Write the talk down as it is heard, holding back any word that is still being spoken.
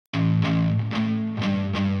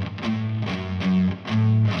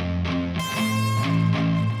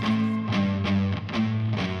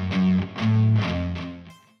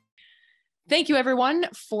Thank you, everyone,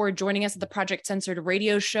 for joining us at the Project Censored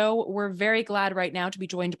radio show. We're very glad right now to be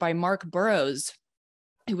joined by Mark Burrows,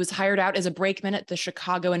 who was hired out as a brakeman at the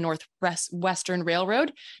Chicago and Northwestern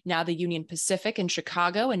Railroad, now the Union Pacific in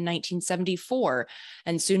Chicago, in 1974,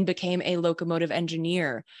 and soon became a locomotive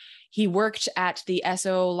engineer. He worked at the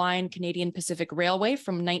SO Line Canadian Pacific Railway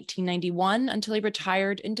from 1991 until he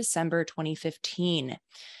retired in December 2015.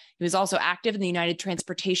 He was also active in the United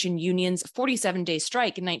Transportation Union's 47-day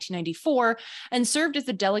strike in 1994 and served as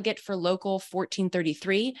the delegate for Local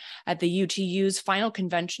 1433 at the UTU's final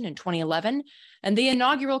convention in 2011 and the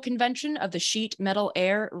inaugural convention of the Sheet Metal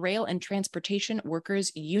Air, Rail, and Transportation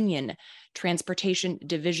Workers Union Transportation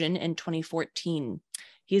Division in 2014.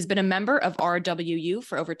 He has been a member of RWU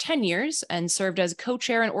for over 10 years and served as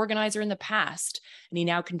co-chair and organizer in the past. And he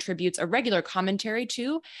now contributes a regular commentary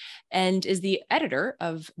to and is the editor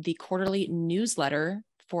of the quarterly newsletter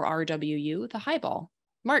for RWU, The Highball.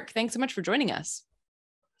 Mark, thanks so much for joining us.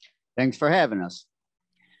 Thanks for having us.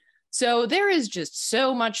 So there is just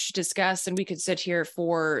so much to discuss, and we could sit here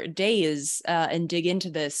for days and dig into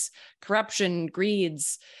this corruption, greed,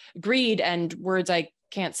 and words I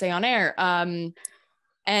can't say on air.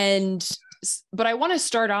 But I want to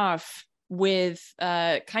start off with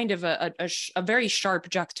kind of a very sharp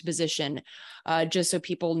juxtaposition, just so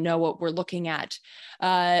people know what we're looking at.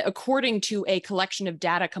 According to a collection of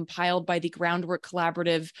data compiled by the Groundwork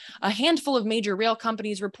Collaborative, a handful of major rail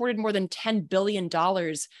companies reported more than $10 billion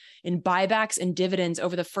in buybacks and dividends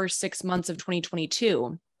over the first 6 months of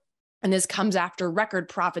 2022. And this comes after record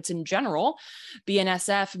profits in general.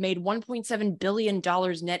 BNSF made $1.7 billion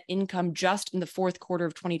net income just in the fourth quarter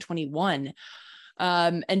of 2021.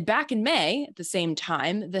 And back in May, at the same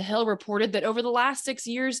time, The Hill reported that over the last 6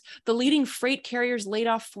 years, the leading freight carriers laid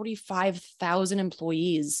off 45,000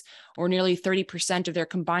 employees, or nearly 30% of their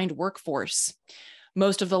combined workforce.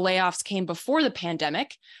 Most of the layoffs came before the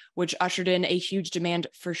pandemic, which ushered in a huge demand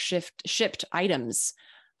for shipped items.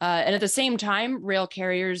 And at the same time, rail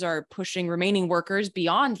carriers are pushing remaining workers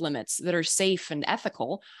beyond limits that are safe and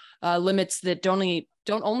ethical, limits that don't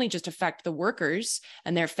only just affect the workers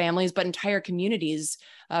and their families, but entire communities.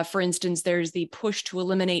 For instance, there's the push to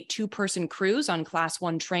eliminate two-person crews on Class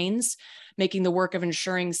 1 trains, making the work of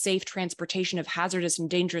ensuring safe transportation of hazardous and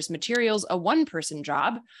dangerous materials a one-person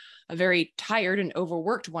job, a very tired and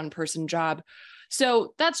overworked one-person job.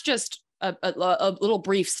 So that's just a little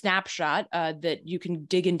brief snapshot that you can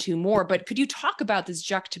dig into more. But could you talk about this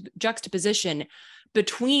juxtaposition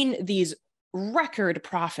between these record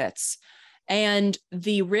profits and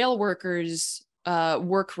the rail workers'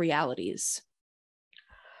 work realities?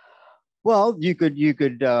 Well, you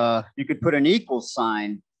could put an equal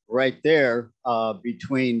sign right there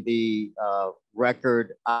between the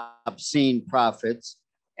record obscene profits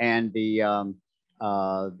and the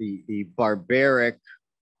barbaric,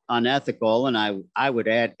 unethical, and I would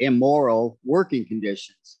add immoral working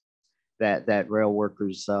conditions that rail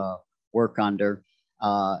workers work under.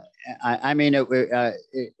 I mean,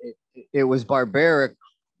 it was barbaric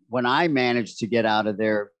when I managed to get out of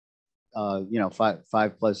there,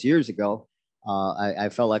 five plus years ago. I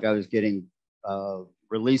felt like I was getting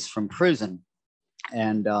released from prison,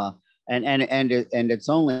 and it's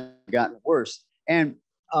only gotten worse.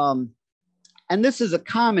 And this is a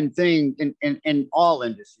common thing in all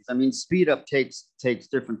industries. I mean, speed up takes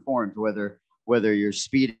different forms, whether you're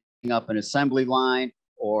speeding up an assembly line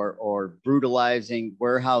or brutalizing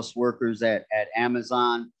warehouse workers at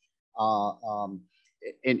Amazon.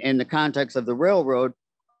 In the context of the railroad,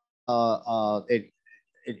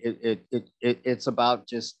 it's about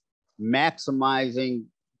just maximizing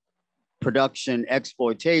production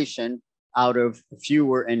exploitation out of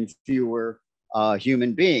fewer and fewer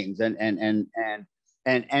human beings, and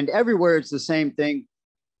everywhere it's the same thing.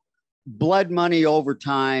 Blood money over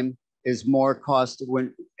time is more cost.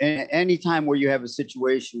 When any time where you have a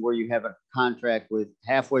situation where you have a contract with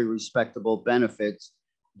halfway respectable benefits,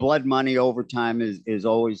 blood money over time is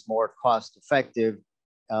always more cost effective.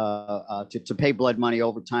 To pay blood money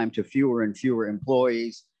over time to fewer and fewer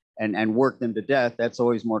employees and work them to death, that's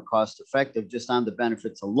always more cost effective just on the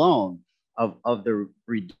benefits alone of the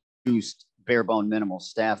reduced bare bone minimal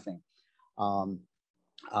staffing.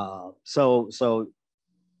 So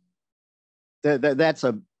that's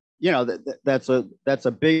a that's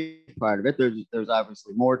a big part of it. There's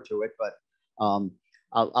obviously more to it, but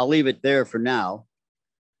I'll leave it there for now.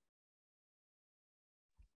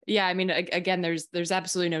 Yeah, I mean, again, there's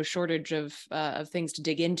absolutely no shortage of things to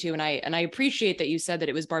dig into, and I appreciate that you said that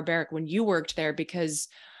it was barbaric when you worked there, because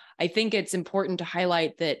I think it's important to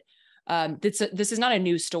highlight that this is not a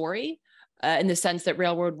new story. in the sense that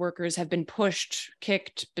railroad workers have been pushed,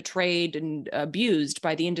 kicked, betrayed, and abused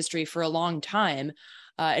by the industry for a long time.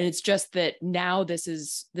 And it's just that now this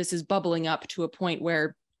is bubbling up to a point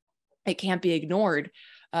where it can't be ignored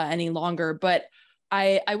any longer. But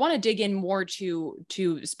I want to dig in more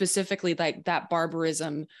to specifically like that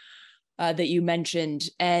barbarism that you mentioned.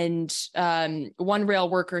 And one rail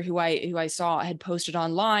worker who I saw had posted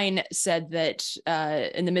online said that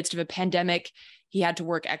in the midst of a pandemic, he had to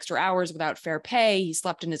work extra hours without fair pay. He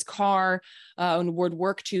slept in his car and would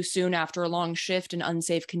work too soon after a long shift in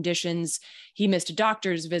unsafe conditions. He missed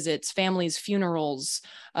doctor's visits, families' funerals,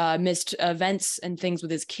 missed events and things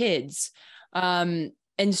with his kids. And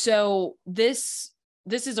so this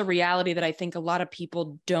is a reality that I think a lot of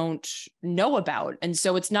people don't know about. And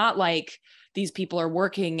so it's not like these people are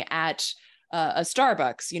working at a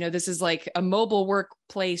Starbucks. You know, this is like a mobile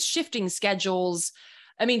workplace, shifting schedules.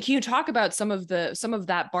 I mean, can you talk about some of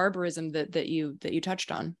that barbarism that you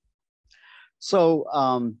touched on? So,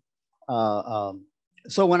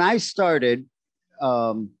 so when I started,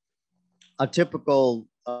 a typical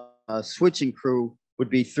switching crew would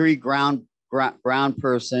be 3 ground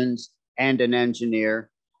persons and an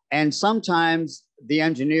engineer, and sometimes the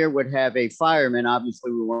engineer would have a fireman.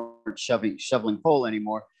 Obviously, we weren't shoveling coal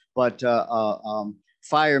anymore, but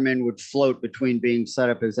firemen would float between being set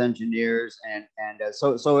up as engineers, and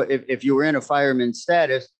so if you were in a fireman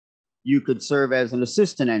status, you could serve as an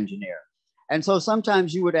assistant engineer. And so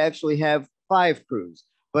sometimes you would actually have 5 crews,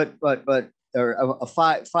 or a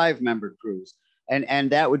 5-member crews,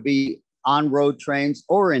 and that would be on road trains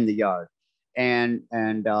or in the yard, and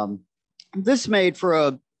this made for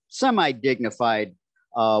a semi-dignified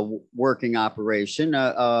working operation.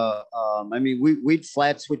 I mean, we'd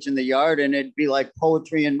flat switch in the yard, and it'd be like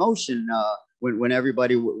poetry in motion when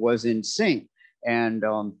everybody was in sync. And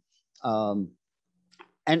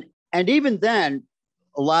even then,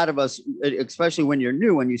 a lot of us, especially when you're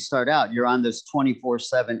new, when you start out, you're on this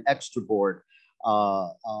 24/7 extra board.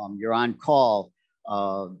 You're on call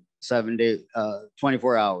 7 days,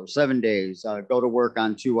 24 hours, 7 days. Go to work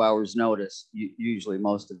on 2 hours notice, usually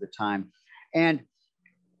most of the time. And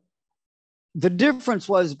the difference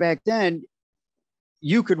was back then,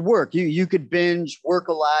 you could work, you could binge, work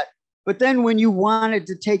a lot. But then when you wanted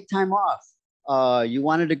to take time off, you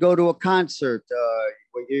wanted to go to a concert,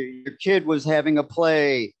 your kid was having a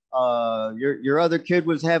play, your other kid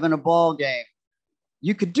was having a ball game,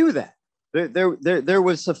 you could do that. There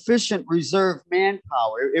was sufficient reserve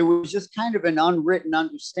manpower. It was just kind of an unwritten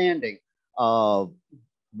understanding of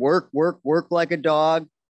work like a dog,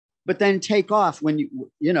 but then take off when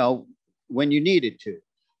when you needed to.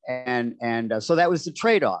 And so that was the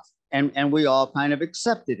trade-off. And we all kind of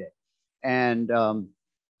accepted it. And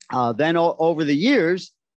then over the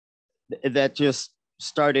years, that just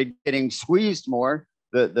started getting squeezed more.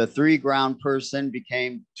 The 3 ground person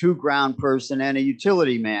became 2 ground person and a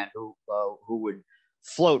utility man who would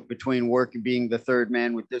float between work and being the 3rd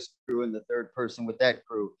man with this crew and the 3rd person with that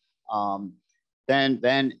crew.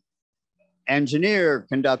 Then engineer,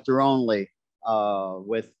 conductor only,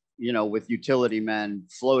 with utility men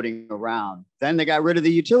floating around. Then they got rid of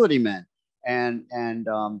the utility men,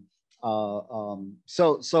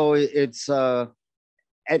 so it's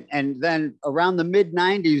and then around the mid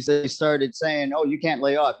 90s, they started saying, oh, you can't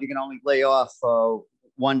lay off. You can only lay off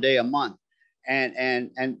 1 day a month.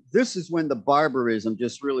 And this is when the barbarism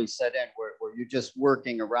just really set in, where you're just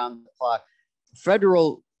working around the clock.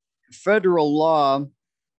 Federal law,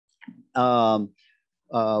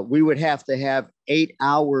 we would have to have 8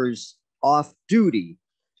 hours off duty.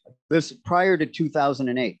 This prior to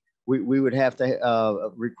 2008, we would have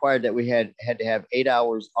to required that we had to have 8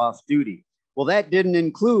 hours off duty. Well, that didn't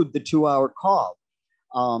include the 2-hour call,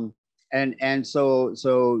 and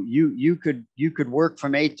so you could work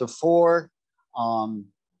from 8 to 4,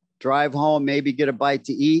 drive home, maybe get a bite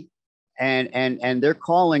to eat, and they're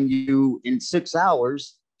calling you in 6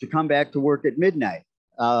 hours to come back to work at midnight.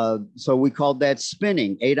 So we called that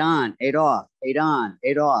spinning: 8 on, 8 off, 8 on,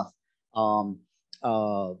 8 off.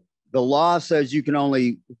 The law says you can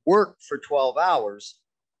only work for 12 hours.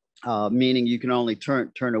 Meaning you can only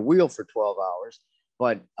turn a wheel for 12 hours,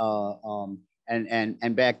 but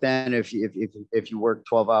and back then, if you worked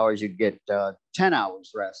 12 hours, you'd get 10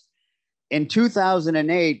 hours rest. In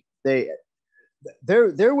 2008,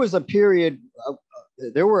 there was a period.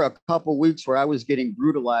 There were a couple weeks where I was getting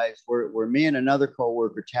brutalized, where me and another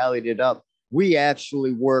coworker tallied it up. We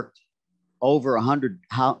actually worked over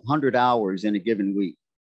 100 hours in a given week.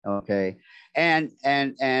 Okay, and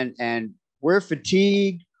we're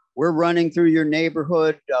fatigued. We're running through your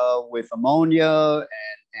neighborhood with ammonia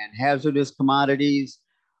and hazardous commodities.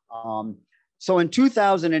 So in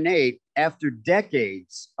 2008, after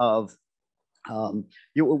decades of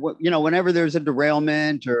whenever there's a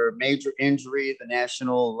derailment or major injury, the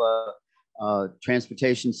National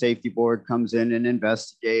Transportation Safety Board comes in and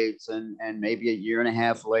investigates, and maybe a year and a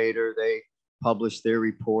half later, they publish their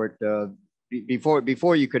report.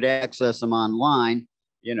 Before you could access them online,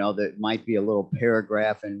 that might be a little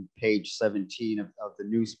paragraph in page 17 of the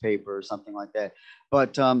newspaper or something like that.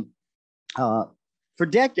 But for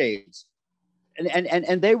decades,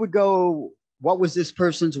 and they would go, what was this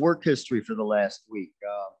person's work history for the last week,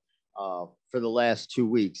 for the last 2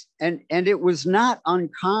 weeks? And it was not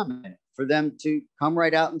uncommon for them to come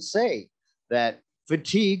right out and say that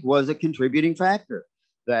fatigue was a contributing factor,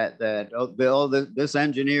 that this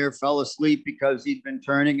engineer fell asleep because he'd been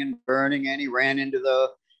turning and burning, and he ran into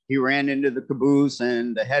the caboose,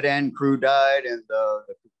 and the head end crew died, and the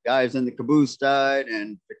guys in the caboose died,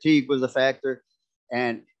 and fatigue was a factor.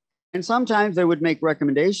 And sometimes they would make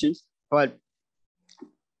recommendations, but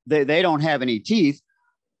they don't have any teeth.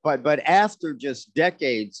 But after just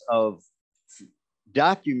decades of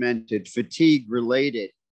documented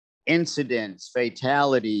fatigue-related incidents,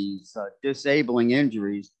 fatalities, disabling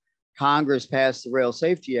injuries, Congress passed the Rail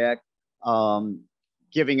Safety Act,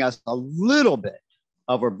 giving us a little bit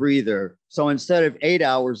of a breather. So instead of 8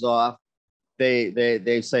 hours off,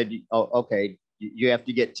 they said, oh, okay, you have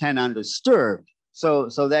to get 10 undisturbed. So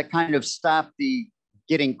that kind of stopped the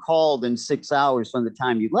getting called in 6 hours from the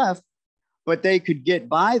time you left. But they could get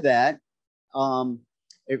by that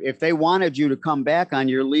if they wanted you to come back on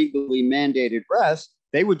your legally mandated rest.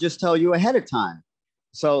 They would just tell you ahead of time.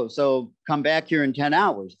 So come back here in 10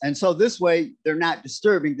 hours. And so this way, they're not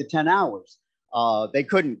disturbing the 10 hours. They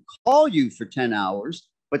couldn't call you for 10 hours,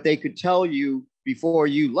 but they could tell you before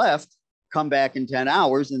you left, come back in 10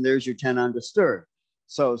 hours, and there's your 10 undisturbed.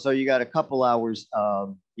 So you got a couple hours, a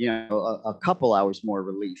couple hours more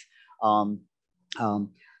relief.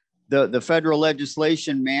 The federal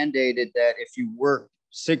legislation mandated that if you worked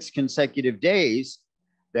 6 consecutive days,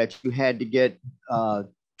 that you had to get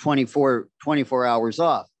 24 hours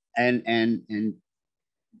off. And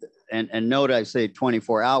note I say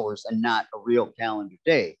 24 hours and not a real calendar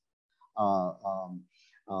day.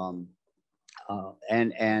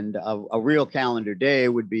 And a real calendar day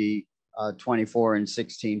would be 24 and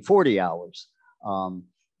 16, 40 hours. But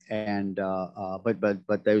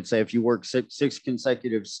they would say if you work six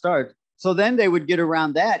consecutive starts, so then they would get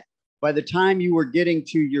around that. By the time you were getting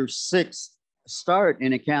to your 6th start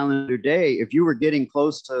in a calendar day, if you were getting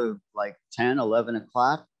close to like 10, 11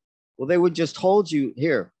 o'clock, well, they would just hold you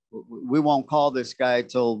here. We won't call this guy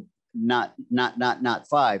till not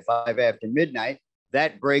 5 after midnight.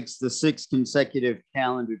 That breaks the 6 consecutive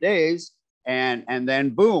calendar days, and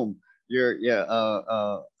then boom, then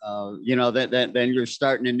you're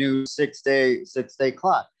starting a new 6 day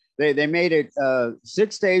clock. They made it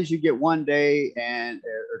 6 days, you get 1 day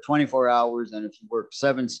or 24 hours. And if you work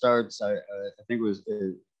 7 starts, I think it was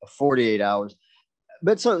 48 hours.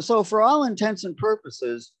 But so for all intents and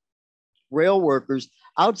purposes, rail workers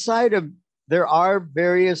outside of, there are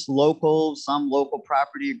various some local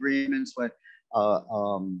property agreements. When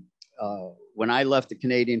I left the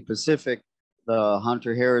Canadian Pacific, the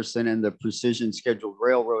Hunter Harrison and the Precision Scheduled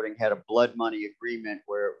Railroading had a blood money agreement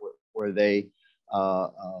where they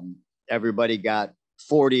everybody got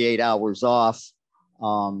 48 hours off,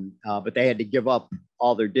 but they had to give up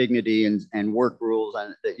all their dignity and work rules,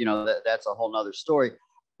 and that's a whole nother story.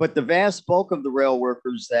 But the vast bulk of the rail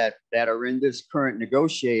workers that are in this current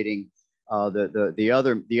negotiating,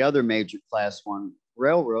 the other major Class 1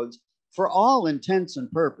 railroads, for all intents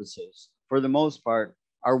and purposes, for the most part,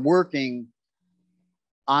 are working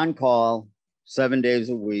on call 7 days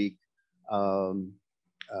a week,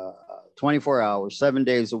 24 hours, 7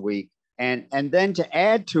 days a week. And then to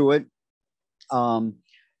add to it,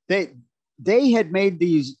 they had made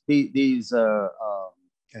these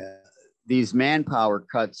manpower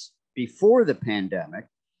cuts before the pandemic.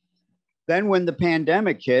 Then when the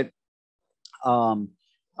pandemic hit,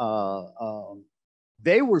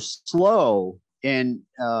 they were slow in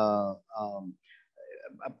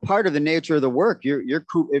part of the nature of the work.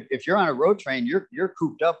 If you're on a road train, you're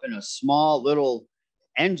cooped up in a small little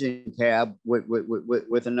engine cab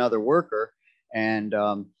with another worker, and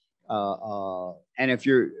if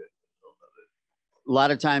you're, a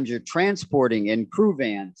lot of times you're transporting in crew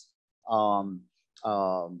vans,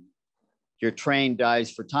 your train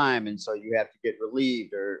dies for time, and so you have to get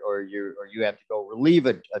relieved, or you have to go relieve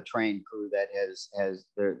a train crew that has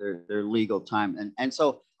their legal time, and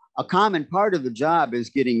so a common part of the job is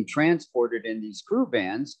getting transported in these crew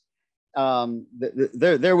vans.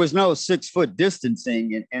 there was no 6 foot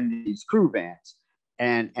distancing in these crew bands,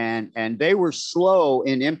 and they were slow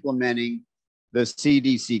in implementing the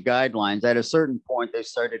CDC guidelines. At a certain point, they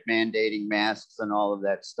started mandating masks and all of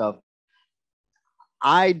that stuff.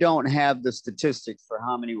 I don't have the statistics for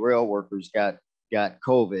how many rail workers got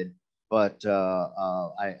COVID, but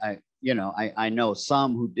I know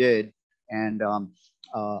some who did, and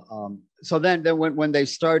so then when they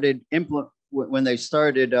started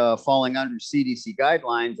falling under CDC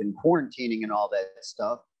guidelines and quarantining and all that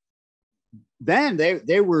stuff, then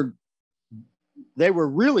they were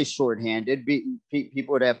really shorthanded.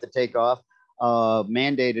 People would have to take off,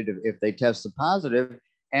 mandated if they tested positive.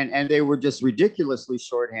 And they were just ridiculously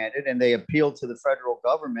shorthanded, and they appealed to the federal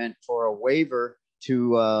government for a waiver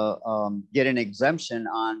to get an exemption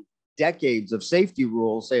on decades of safety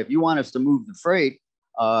rules. Say, if you want us to move the freight,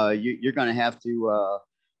 you're going to have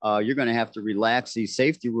to relax these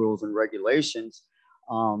safety rules and regulations,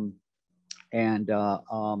 and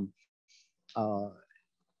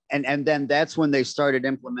then that's when they started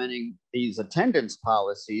implementing these attendance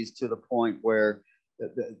policies to the point where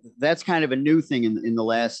that's kind of a new thing in the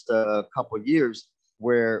last couple of years,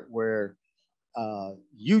 where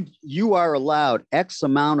you are allowed X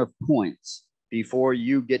amount of points before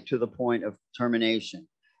you get to the point of termination.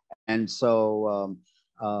 And so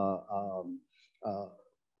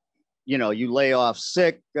you lay off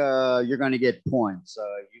sick, you're going to get points.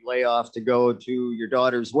 You lay off to go to your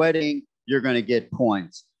daughter's wedding, you're going to get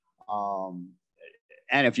points.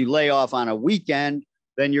 And if you lay off on a weekend,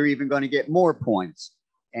 then you're even going to get more points.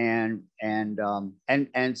 And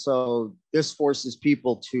so this forces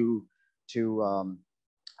people to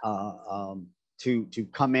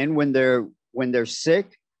come in when they're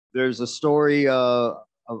sick. There's a story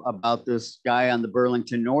about this guy on the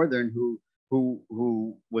Burlington Northern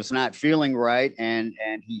who was not feeling right, and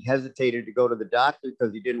he hesitated to go to the doctor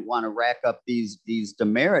because he didn't want to rack up these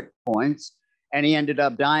demerit points, and he ended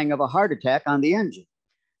up dying of a heart attack on the engine.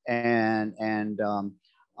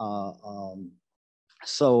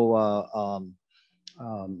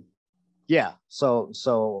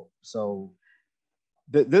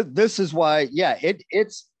 This is why,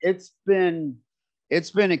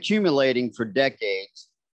 it's been accumulating for decades,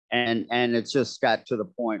 and it's just got to the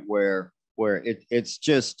point where it's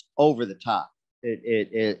just over the top.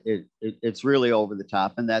 It's really over the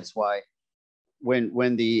top, and that's why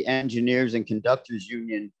when the engineers and conductors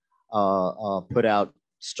union put out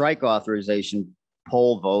strike authorization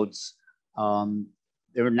poll votes,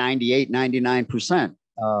 they were 98, 99%.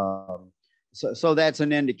 So that's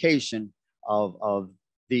an indication of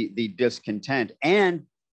the discontent. And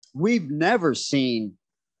we've never seen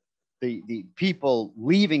the people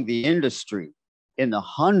leaving the industry in the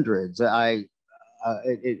hundreds.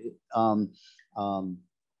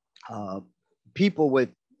 People with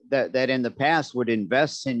that in the past would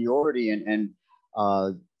invest seniority and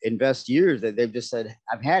invest years, that they've just said,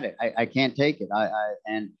 I've had it. I can't take it.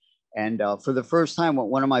 And for the first time,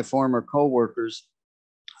 one of my former coworkers,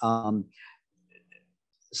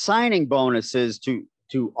 signing bonuses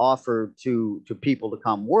to offer to people to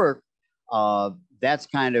come work, that's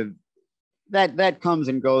kind of that comes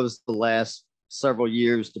and goes the last several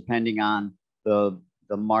years, depending on the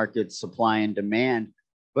market supply and demand.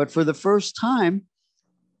 But for the first time,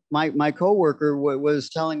 my coworker was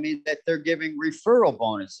telling me that they're giving referral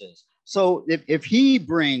bonuses. So if he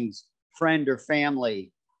brings friend or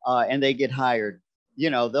family and they get hired,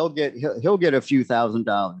 he'll get a few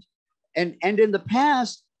 $1,000s. And in the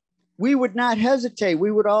past, we would not hesitate.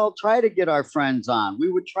 We would all try to get our friends on.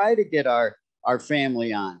 We would try to get our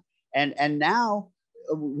family on. And now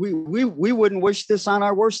we wouldn't wish this on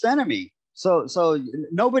our worst enemy. So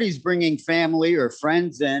nobody's bringing family or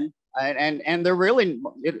friends in, and they're really,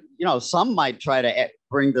 some might try to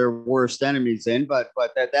bring their worst enemies in, but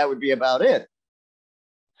that would be about it.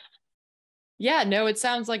 Yeah, no, it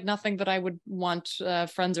sounds like nothing that I would want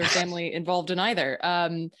friends or family involved in either.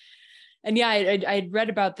 And yeah, I'd read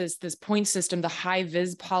about this point system, the high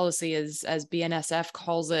vis policy, as BNSF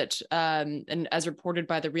calls it. And as reported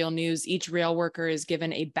by the Real News, each rail worker is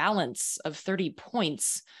given a balance of 30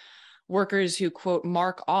 points. Workers who, quote,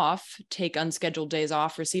 mark off, take unscheduled days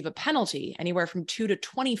off, receive a penalty anywhere from 2 to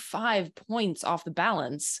 25 points off the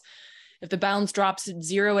balance. If the balance drops at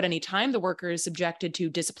 0 at any time, the worker is subjected to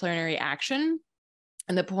disciplinary action,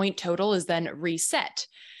 and the point total is then reset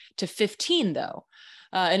to 15, though.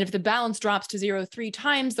 And if the balance drops to 0 3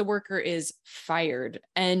 times, the worker is fired.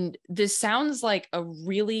 And this sounds like a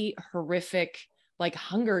really horrific, like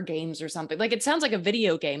Hunger Games or something. Like it sounds like a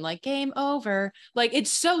video game, like game over. Like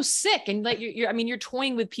it's so sick. And like you're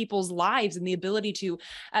toying with people's lives and the ability to,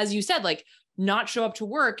 as you said, like not show up to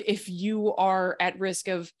work if you are at risk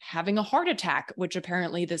of having a heart attack, which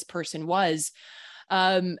apparently this person was.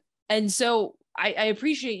 And so I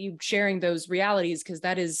appreciate you sharing those realities, because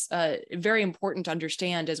that is very important to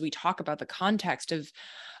understand as we talk about the context of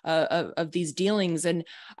these dealings. And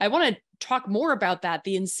I want to talk more about that,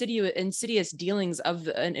 the insidious dealings of,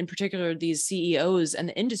 in particular, these CEOs and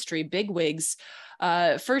the industry bigwigs.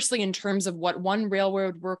 Firstly, in terms of what one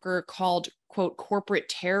railroad worker called, quote, corporate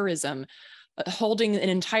terrorism, holding an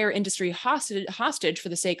entire industry hostage for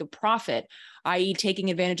the sake of profit, i.e.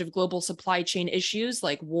 taking advantage of global supply chain issues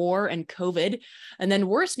like war and COVID, and then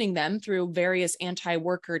worsening them through various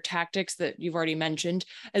anti-worker tactics that you've already mentioned,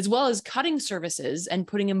 as well as cutting services and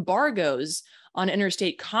putting embargoes on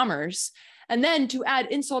interstate commerce. And then, to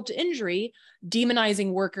add insult to injury,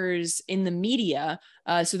 demonizing workers in the media,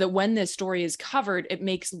 so that when this story is covered, it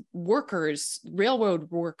makes workers,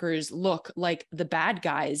 railroad workers, look like the bad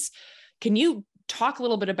guys. Can you talk a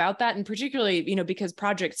little bit about that? And particularly, because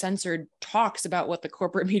Project Censored talks about what the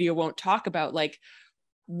corporate media won't talk about, like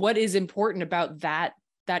what is important about that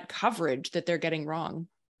coverage that they're getting wrong?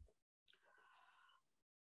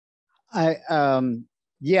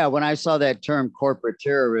 Yeah, when I saw that term corporate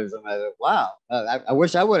terrorism, I thought, wow, I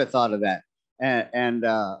wish I would have thought of that.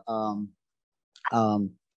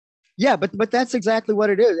 Yeah, but that's exactly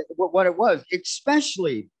what it is, what it was,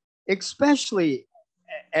 especially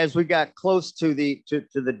as we got close to the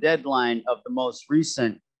deadline of the most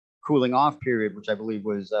recent cooling off period, which I believe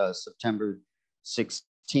was September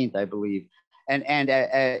 16th, I believe, and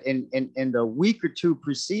in the week or two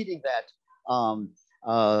preceding that,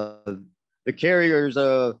 the carriers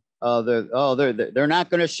they're not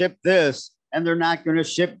going to ship this and they're not going to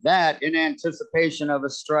ship that in anticipation of a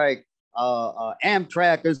strike.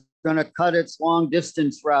 Amtrak is going to cut its long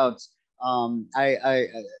distance routes.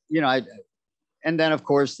 And then, of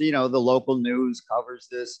course, the local news covers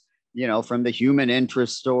this, from the human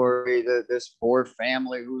interest story, this poor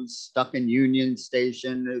family who's stuck in Union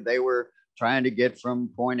Station. They were trying to get from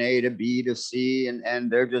point A to B to C,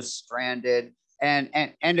 and they're just stranded. And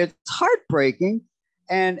it's heartbreaking.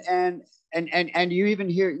 And you even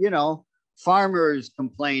hear, farmers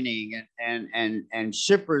complaining and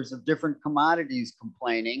shippers of different commodities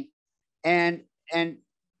complaining. And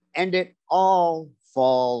it all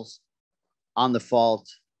falls on the fault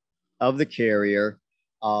of the carrier.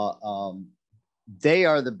 They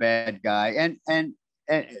are the bad guy, and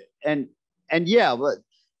yeah, but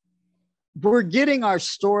we're getting our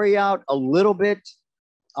story out a little bit,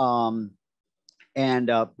 but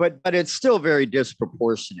it's still very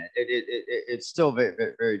disproportionate. It's still very,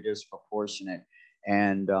 very, very disproportionate,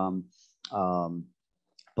 and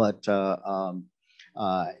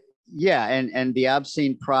yeah, and the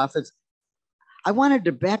obscene profits. I wanted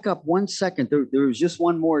to back up 1 second. There was just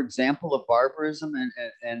one more example of barbarism,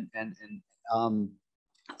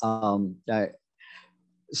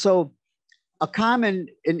 so a common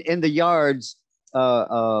in the yards.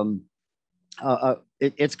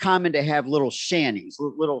 It's common to have little shanties,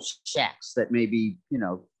 little shacks that maybe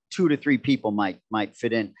 2 to 3 people might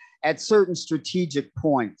fit in at certain strategic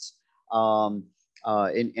points.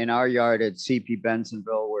 In our yard at CP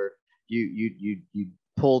Bensonville, where you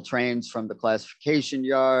pull trains from the classification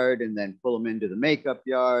yard and then pull them into the makeup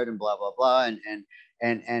yard and blah, blah, blah.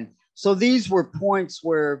 And so these were points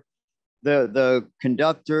where the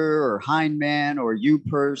conductor or hindman or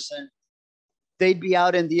U-person, they'd be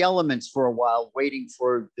out in the elements for a while waiting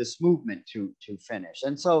for this movement to finish.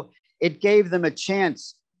 And so it gave them a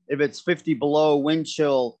chance. If it's 50 below wind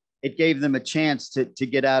chill, it gave them a chance to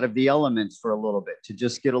get out of the elements for a little bit, to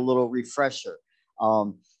just get a little refresher.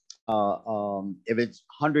 If it's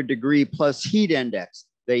 100-degree plus heat index,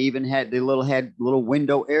 they even had little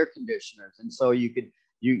window air conditioners, and so you could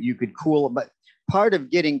cool. But part of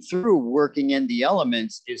getting through working in the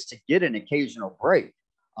elements is to get an occasional break.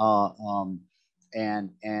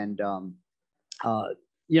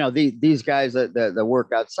 These guys that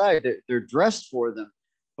work outside, they're dressed for them,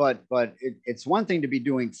 but it's one thing to be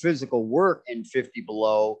doing physical work in 50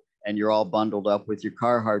 below and you're all bundled up with your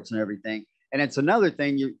Carhartts and everything. And it's another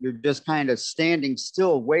thing, you're just kind of standing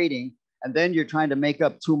still waiting, and then you're trying to make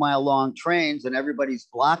up 2-mile-long trains, and everybody's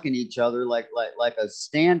blocking each other like a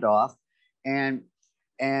standoff. And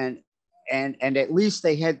at least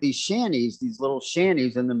they had these shanties, these little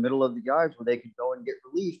shanties in the middle of the yards where they could go and get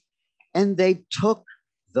relief. And they took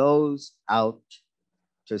those out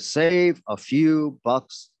to save a few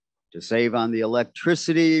bucks, to save on the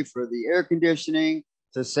electricity for the air conditioning,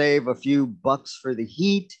 to save a few bucks for the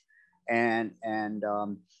heat. And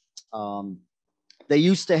they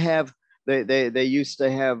used to have they used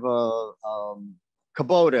to have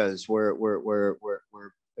Kubotas where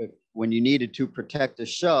when you needed to protect a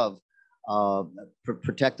shove,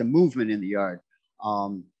 protect a movement in the yard,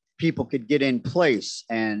 people could get in place,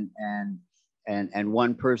 and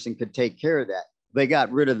one person could take care of that. They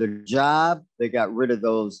got rid of the job. They got rid of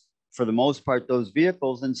those, for the most part, those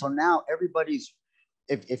vehicles. And so now everybody's,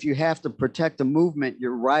 if you have to protect a movement,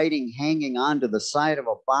 you're riding, hanging onto the side of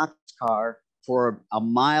a boxcar for a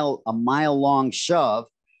mile long shove.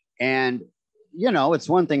 And, you know, it's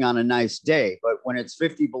one thing on a nice day, but when it's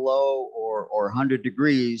 50 below or 100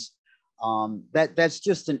 degrees, that's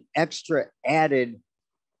just an extra added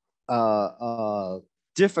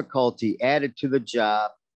difficulty added to the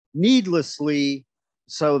job needlessly,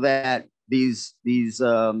 so that these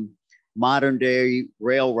modern day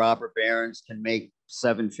rail robber barons can make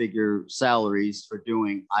 7-figure salaries for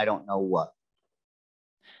doing I don't know what.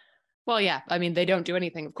 Well, yeah, I mean, they don't do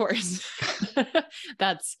anything, of course.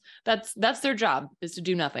 that's their job, is to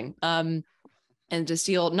do nothing. And to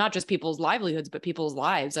steal not just people's livelihoods, but people's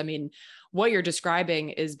lives. I mean, what you're describing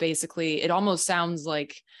is basically, it almost sounds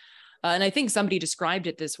like, and I think somebody described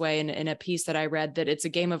it this way in a piece that I read, that it's a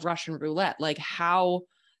game of Russian roulette. Like how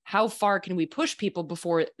far can we push people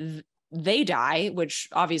before they die, which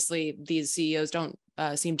obviously these CEOs don't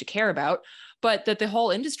seem to care about, but that the whole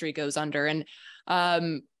industry goes under.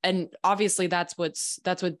 And obviously that's what's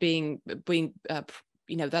being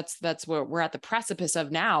you know, that's where we're at the precipice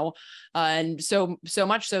of now. And so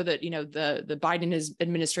much so that, you know, the Biden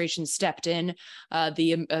administration stepped in.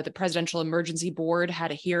 The Presidential Emergency Board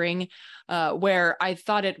had a hearing where I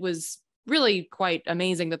thought it was really quite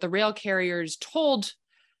amazing that the rail carriers told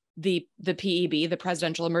the PEB, the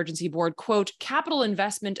Presidential Emergency Board, quote, "Capital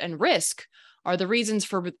investment and risk are the reasons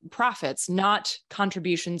for profits, not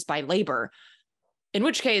contributions by labor." In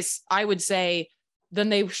which case, I would say, then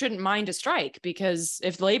they shouldn't mind a strike, because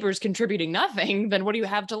if labor is contributing nothing, then what do you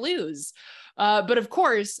have to lose? But of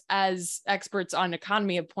course, as experts on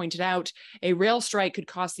economy have pointed out, a rail strike could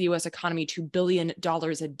cost the U.S. economy $2 billion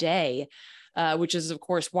a day, which is, of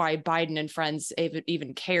course, why Biden and friends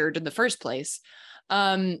even cared in the first place.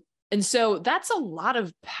 And so that's a lot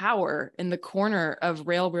of power in the corner of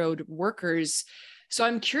railroad workers. So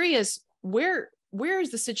I'm curious, where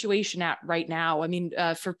is the situation at right now? I mean,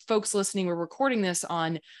 for folks listening, we're recording this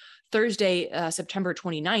on Thursday, September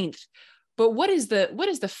 29th. But what is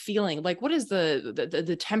the feeling? Like, what is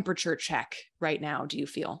the temperature check right now, do you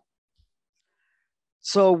feel?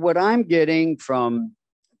 So what I'm getting from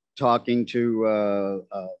talking to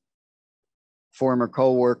former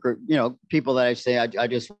coworker, you know, people that I say, I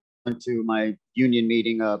just went to my union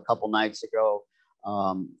meeting a couple nights ago,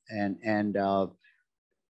 and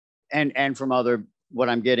from other, what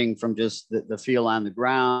I'm getting from just the feel on the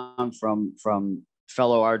ground from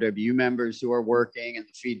fellow RW members who are working, and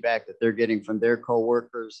the feedback that they're getting from their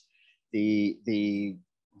coworkers, the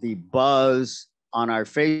buzz on our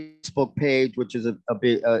Facebook page, which is a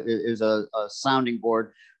sounding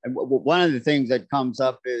board. And one of the things that comes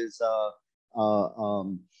up is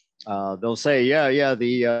they'll say,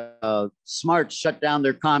 the Smart shut down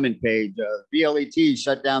their comment page, BLET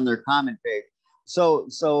shut down their comment page.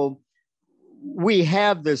 So we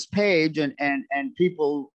have this page, and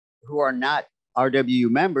people who are not RWU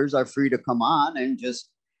members are free to come on and just,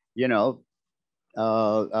 you know,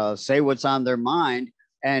 say what's on their mind,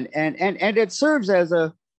 and it serves as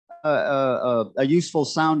a useful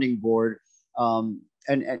sounding board. And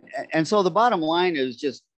so the bottom line is,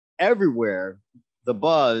 just everywhere, the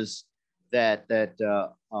buzz that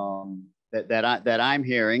I'm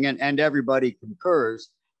hearing, and everybody concurs,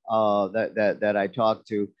 that I talk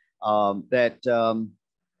to,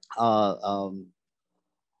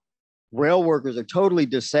 rail workers are totally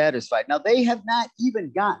dissatisfied. Now, they have not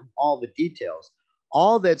even gotten all the details.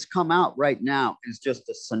 All that's come out right now is just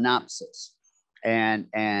a synopsis. And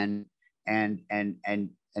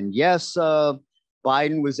yes,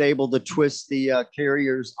 Biden was able to twist the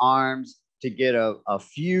carrier's arms to get a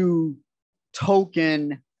few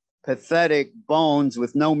token, pathetic bones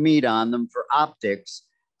with no meat on them for optics.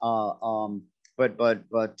 So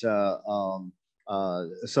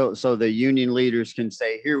the union leaders can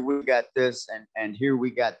say, here we got this, and here we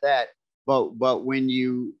got that. But when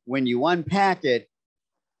you unpack it,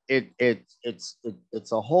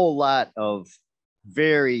 it's a whole lot of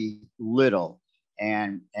very little,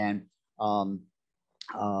 and a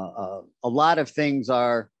lot of things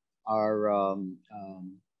are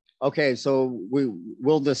okay. So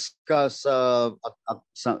we'll discuss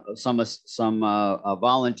some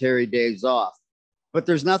voluntary days off. but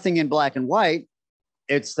there's nothing in black and white.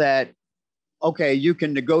 It's that, okay, you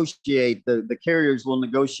can negotiate, the carriers will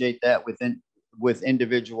negotiate that with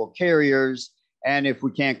individual carriers. And if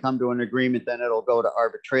we can't come to an agreement, then it'll go to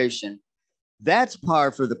arbitration. That's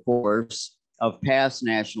par for the course of past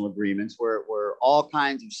national agreements where all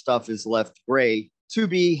kinds of stuff is left gray to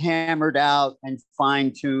be hammered out and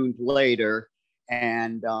fine-tuned later.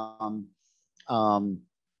 And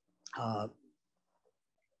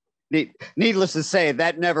needless to say,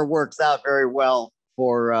 that never works out very well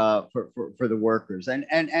for the workers.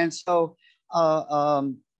 And so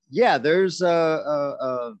yeah, there's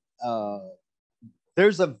a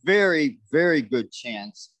very, very good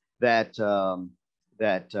chance that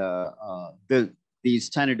these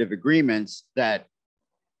tentative agreements that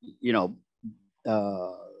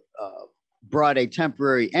brought a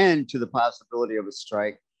temporary end to the possibility of a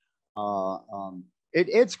strike,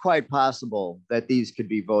 it's quite possible that these could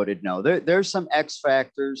be voted no. There's some X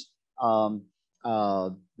factors.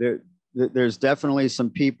 There's definitely some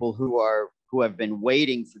people who have been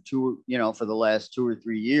waiting for the last 2 or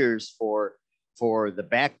 3 years for the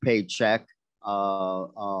back pay check,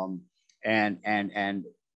 and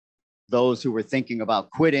those who were thinking about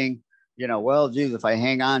quitting. Well, geez, if I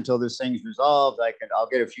hang on till this thing's resolved, I'll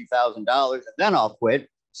get a few $1,000s and then I'll quit.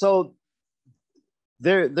 So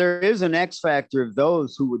there is an X factor of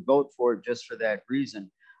those who would vote for it just for that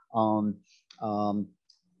reason.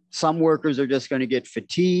 Some workers are just going to get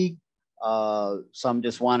fatigued. Some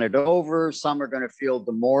just want it over. Some are going to feel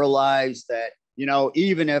demoralized that,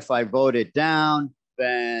 even if I vote it down,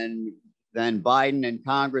 then Biden and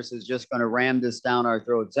Congress is just going to ram this down our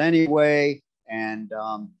throats anyway. And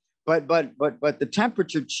but the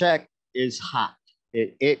temperature check is hot.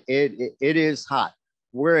 It is hot.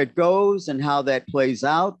 Where it goes and how that plays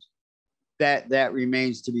out, that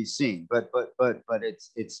remains to be seen. But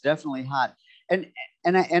it's definitely hot. And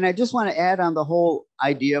I just want to add on the whole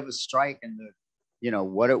idea of a strike and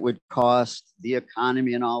what it would cost the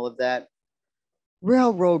economy and all of that.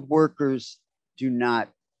 Railroad workers do not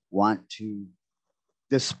want to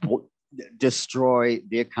destroy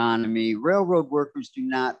the economy. Railroad workers do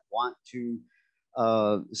not want to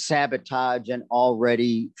sabotage an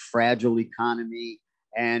already fragile economy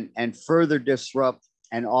and further disrupt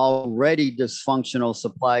an already dysfunctional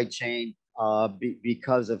supply chain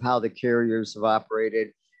because of how the carriers have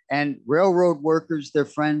operated. And railroad workers, their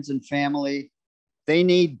friends and family, they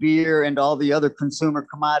need beer and all the other consumer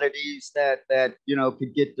commodities that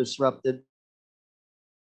could get disrupted.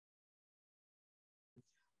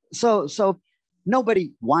 So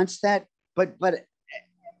nobody wants that, but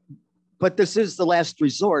this is the last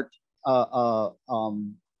resort to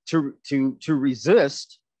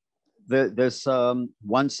resist this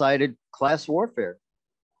one-sided class warfare.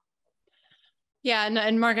 Yeah,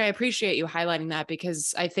 and Mark, I appreciate you highlighting that,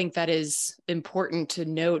 because I think that is important to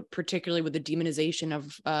note, particularly with the demonization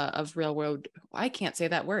of railroad. I can't say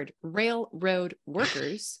that word. Railroad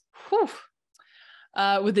workers. Whew.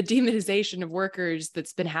 With the demonization of workers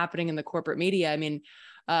that's been happening in the corporate media. I mean,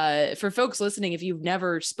 for folks listening, if you've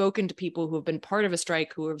never spoken to people who have been part of a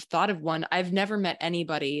strike, who have thought of one, I've never met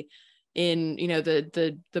anybody in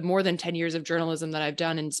the more than 10 years of journalism that I've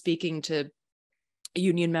done and speaking to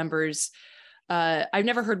union members. I've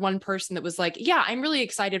never heard one person that was like, yeah, I'm really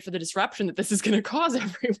excited for the disruption that this is going to cause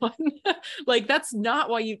everyone. Like, that's not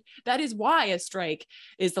why that is why a strike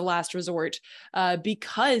is the last resort,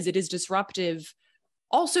 because it is disruptive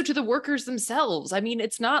also to the workers themselves. I mean,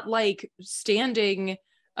 it's not like standing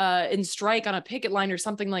in strike on a picket line or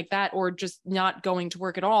something like that, or just not going to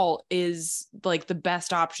work at all is like the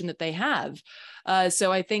best option that they have.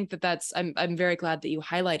 So I think I'm very glad that you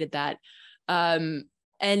highlighted that.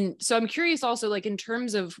 And so I'm curious also, like, in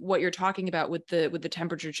terms of what you're talking about with the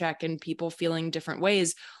temperature check and people feeling different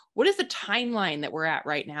ways, what is the timeline that we're at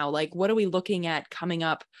right now? Like, what are we looking at coming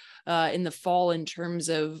up in the fall in terms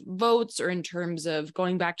of votes, or in terms of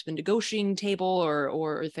going back to the negotiating table,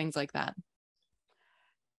 or things like that?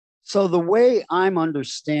 So the way I'm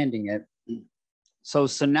understanding it, so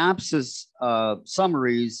synopsis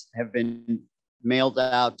summaries have been mailed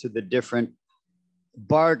out to the different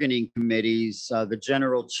bargaining committees, the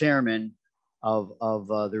general chairman of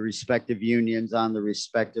the respective unions on the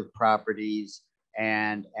respective properties,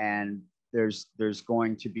 and there's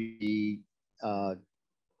going to be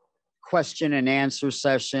question and answer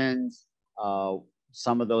sessions.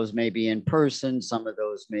 Some of those may be in person, some of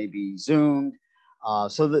those may be Zoomed.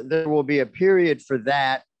 So that there will be a period for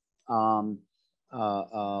that. And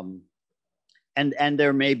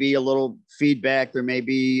there may be a little feedback. There may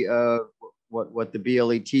be what the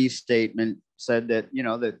BLET statement said, that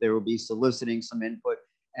that there will be soliciting some input,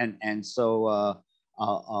 and so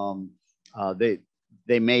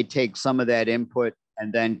They may take some of that input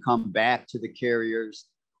and then come back to the carriers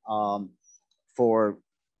for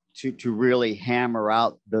to really hammer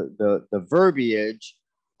out the verbiage,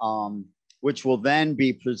 which will then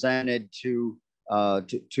be presented to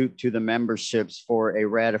the memberships for a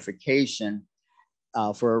ratification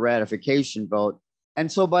vote.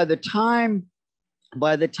 And so by the time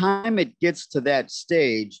it gets to that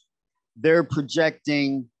stage, they're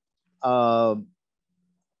projecting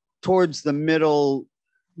towards the middle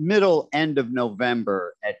end of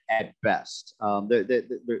November at best.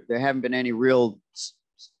 There haven't been any real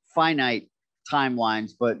finite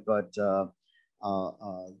timelines, but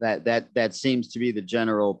that seems to be the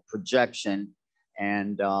general projection.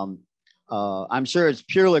 And I'm sure it's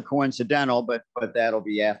purely coincidental, but that'll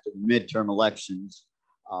be after the midterm elections.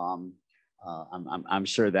 I'm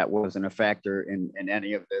sure that wasn't a factor in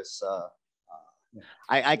any of this.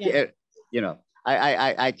 I can't, you know,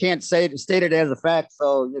 I can't state it as a fact.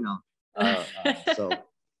 So, you know, so.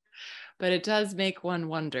 But it does make one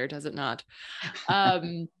wonder, does it not?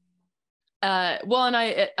 Well, and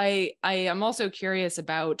I am also curious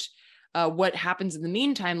about what happens in the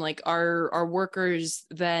meantime. Like, are workers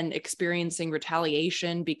then experiencing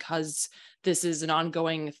retaliation because this is an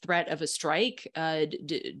ongoing threat of a strike? Have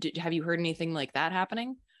you heard anything like that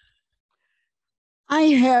happening? I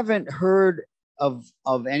haven't heard of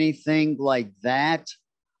anything like that.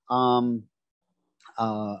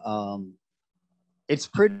 It's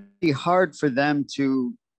pretty hard for them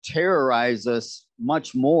to terrorize us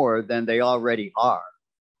much more than they already are.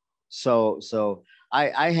 So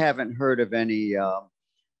I haven't heard of any. I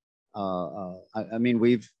mean,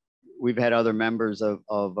 we've had other members of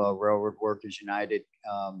Railroad Workers United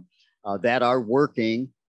that are working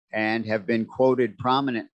and have been quoted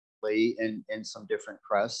prominently in some different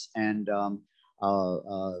press, and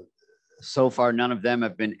so far none of them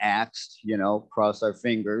have been axed. You know, cross our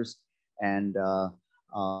fingers. And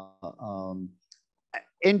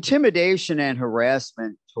intimidation and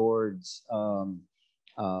harassment towards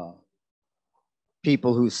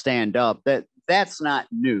people who stand up, that's not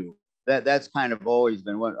new. That's kind of always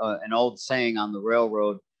been what an old saying on the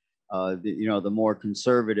railroad. The more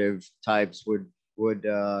conservative types would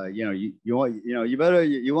you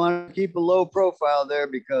want to keep a low profile there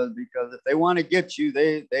because if they want to get you,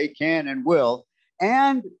 they can and will.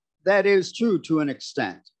 And that is true to an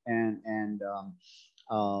extent. And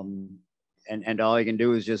all you can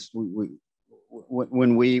do is just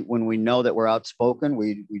when we know that we're outspoken,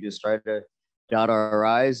 we just try to dot our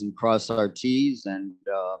I's and cross our T's and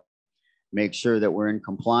make sure that we're in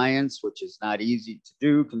compliance, which is not easy to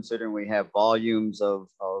do considering we have volumes of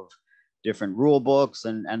different rule books,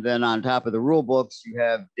 and then on top of the rule books, you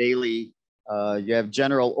have daily. You have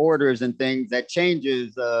general orders and things that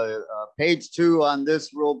changes. Page 2 on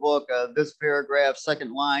this rule book, this paragraph,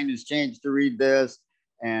 second line is changed to read this,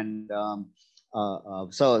 and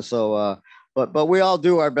but we all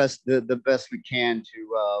do our best, the best we can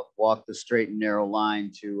to walk the straight and narrow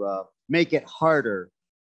line to make it harder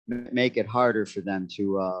for them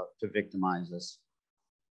to victimize us.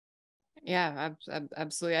 Yeah,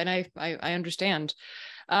 absolutely, and I understand.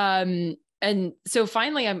 And so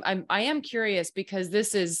finally, I am curious because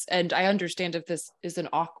this is, and I understand if this is an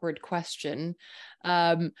awkward question,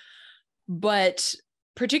 but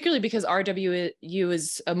particularly because RWU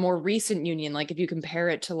is a more recent union, like if you compare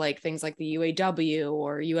it to like things like the UAW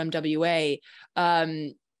or UMWA,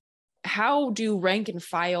 how do rank and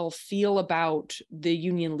file feel about the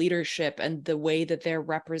union leadership and the way that they're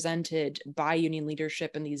represented by union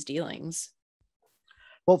leadership in these dealings?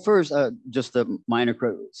 Well, first, just a minor.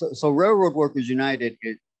 So Railroad Workers United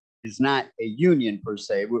is not a union per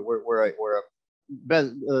se. The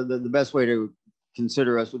best way to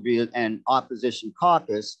consider us would be an opposition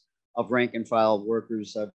caucus of rank and file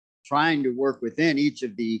workers trying to work within each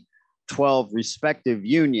of the 12 respective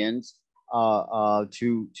unions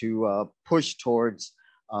to push towards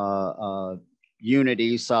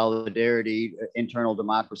unity, solidarity, internal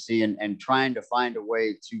democracy, and trying to find a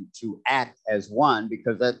way to act as one,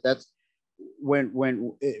 because that's when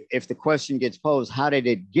if the question gets posed, how did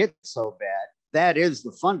it get so bad? That is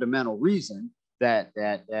the fundamental reason that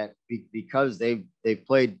because they've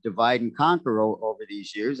played divide and conquer over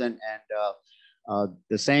these years, and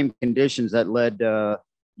the same conditions that led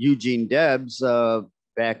Eugene Debs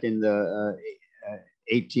back in the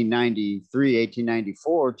 1893,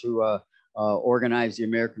 1894 to organize the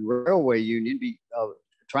American Railway Union,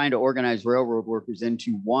 trying to organize railroad workers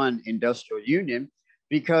into one industrial union,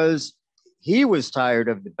 because he was tired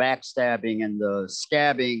of the backstabbing and the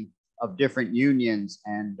scabbing of different unions,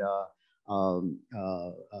 and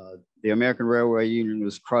The American Railway Union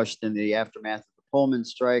was crushed in the aftermath of the Pullman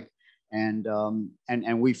strike, and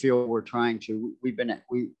we feel we're trying to.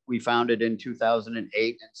 We founded in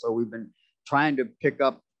 2008, and so we've been trying to pick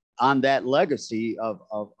up on that legacy of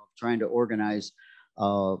trying to organize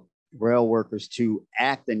rail workers to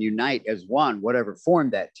act and unite as one, whatever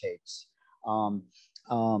form that takes. And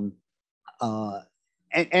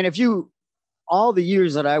if you, all the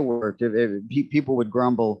years that I worked, if people would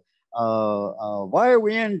grumble, why are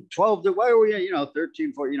we in 12 to, why are we in,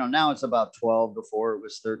 13, 14, now it's about 12. Before it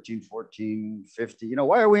was 13, 14, 50,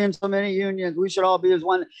 why are we in so many unions? We should all be as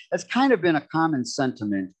one. That's kind of been a common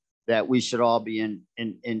sentiment, that we should all be in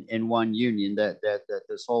one union, that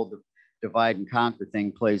this whole divide and conquer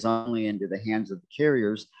thing plays only into the hands of the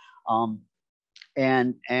carriers.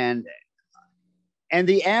 And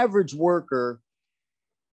the average worker,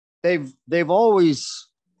 they've always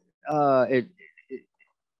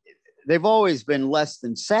they've always been less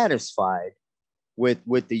than satisfied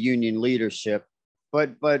with the union leadership,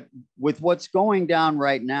 but with what's going down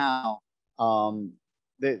right now,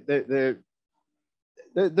 they're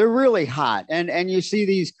really hot, and you see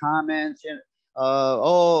these comments, the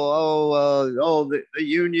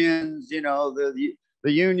unions,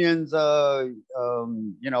 the unions,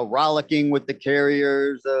 rollicking with the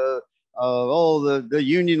carriers. The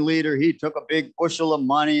union leader, he took a big bushel of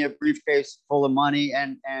money, a briefcase full of money,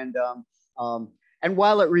 and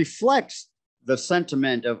while it reflects the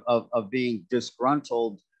sentiment of being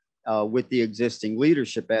disgruntled with the existing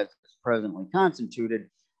leadership as presently constituted,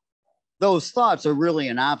 those thoughts are really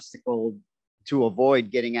an obstacle to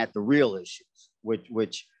avoid getting at the real issues,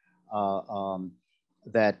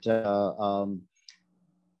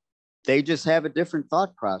 they just have a different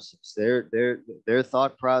thought process. Their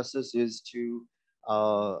thought process is to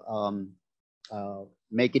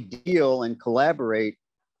make a deal and collaborate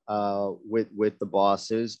with the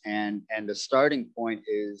bosses, and the starting point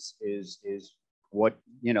is what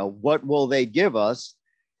will they give us,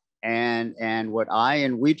 and what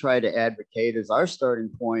we try to advocate is our starting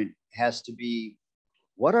point has to be,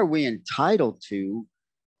 what are we entitled to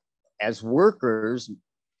as workers,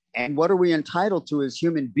 and what are we entitled to as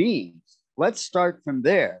human beings? Let's start from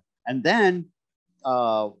there. And then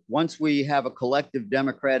once we have a collective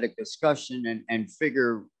democratic discussion and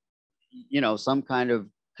figure, some kind of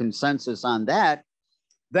consensus on that,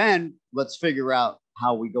 then let's figure out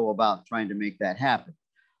how we go about trying to make that happen.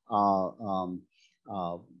 We're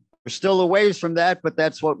still a ways from that, but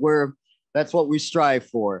that's what we strive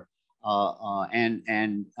for.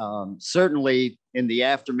 Certainly in the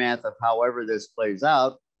aftermath of however this plays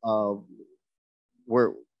out,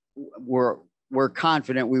 we're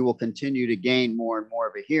confident we will continue to gain more and more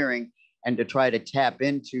of a hearing, and to try to tap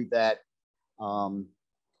into that.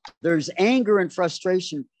 There's anger and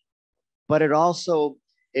frustration, but it also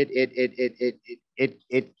it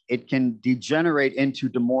can degenerate into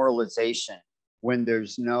demoralization when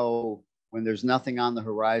there's nothing on the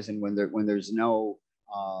horizon, when there's no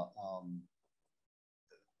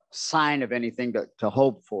sign of anything to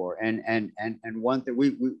hope for. And one thing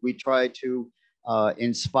we try to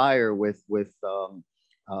inspire with the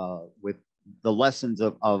lessons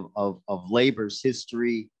of labor's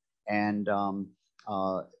history, and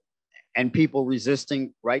people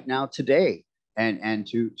resisting right now today, and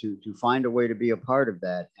to find a way to be a part of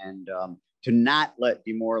that, and to not let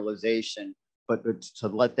demoralization, but to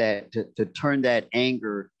let that, to turn that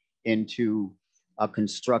anger into a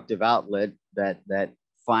constructive outlet that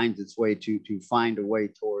finds its way to find a way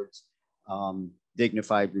towards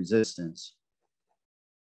dignified resistance.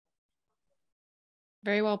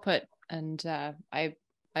 Very well put. And I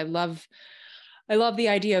love the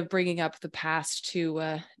idea of bringing up the past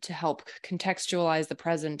to help contextualize the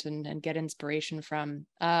present and get inspiration from.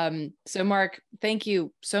 So Mark, thank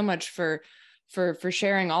you so much for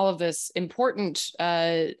sharing all of this important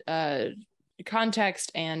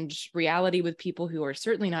context and reality with people who are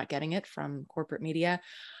certainly not getting it from corporate media.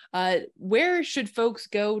 Where should folks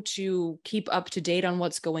go to keep up to date on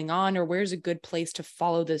what's going on, or where's a good place to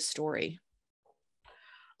follow this story?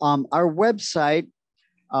 Our website,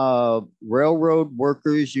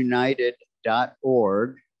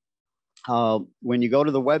 railroadworkersunited.org. When you go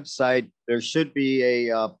to the website, there should be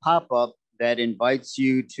a pop-up that invites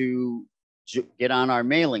you to get on our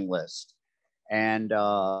mailing list and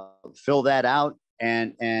fill that out.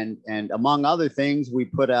 And among other things, we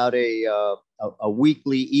put out a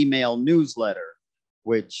weekly email newsletter,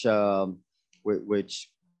 which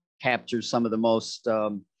captures some of the most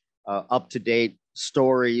up-to-date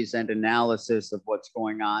stories and analysis of what's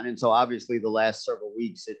going on. And so obviously the last several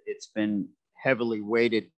weeks, it's been heavily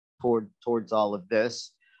weighted towards all of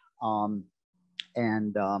this. Um,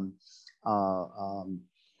 and uh, um,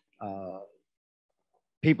 uh,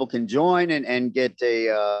 people can join and get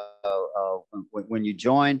when you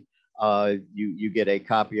join, you get a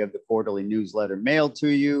copy of the quarterly newsletter mailed to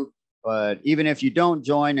you. But even if you don't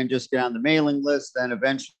join and just get on the mailing list, then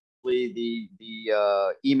eventually the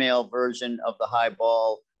email version of the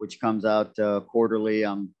highball, which comes out quarterly,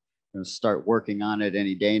 I'm going to start working on it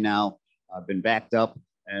any day now. I've been backed up,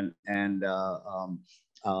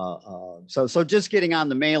 so just getting on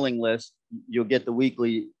the mailing list, you'll get the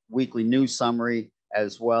weekly news summary,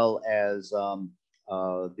 as well as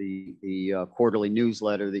the quarterly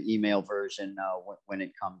newsletter, the email version when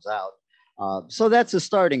it comes out. So that's a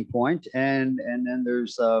starting point, and then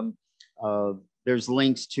there's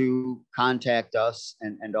links to contact us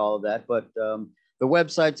and all of that. But the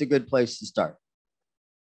website's a good place to start.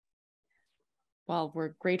 Well,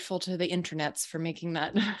 we're grateful to the internets for making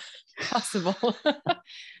that possible.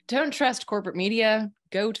 Don't trust corporate media.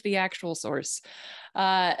 Go to the actual source.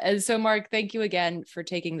 And so, Mark, thank you again for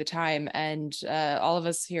taking the time. And all of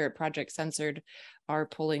us here at Project Censored are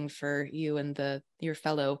pulling for you and your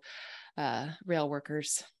fellow rail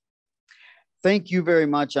workers. Thank you very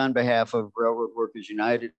much on behalf of Railroad Workers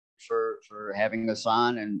United for having us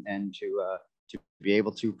on and to be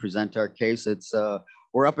able to present our case. It's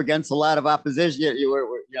we're up against a lot of opposition.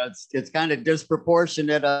 It's kind of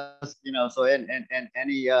disproportionate, so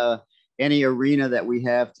any arena that we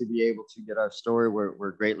have to be able to get our story,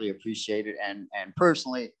 we're greatly appreciated and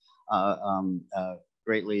personally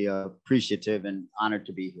greatly appreciative and honored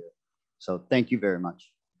to be here. So thank you very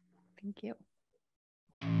much. Thank you.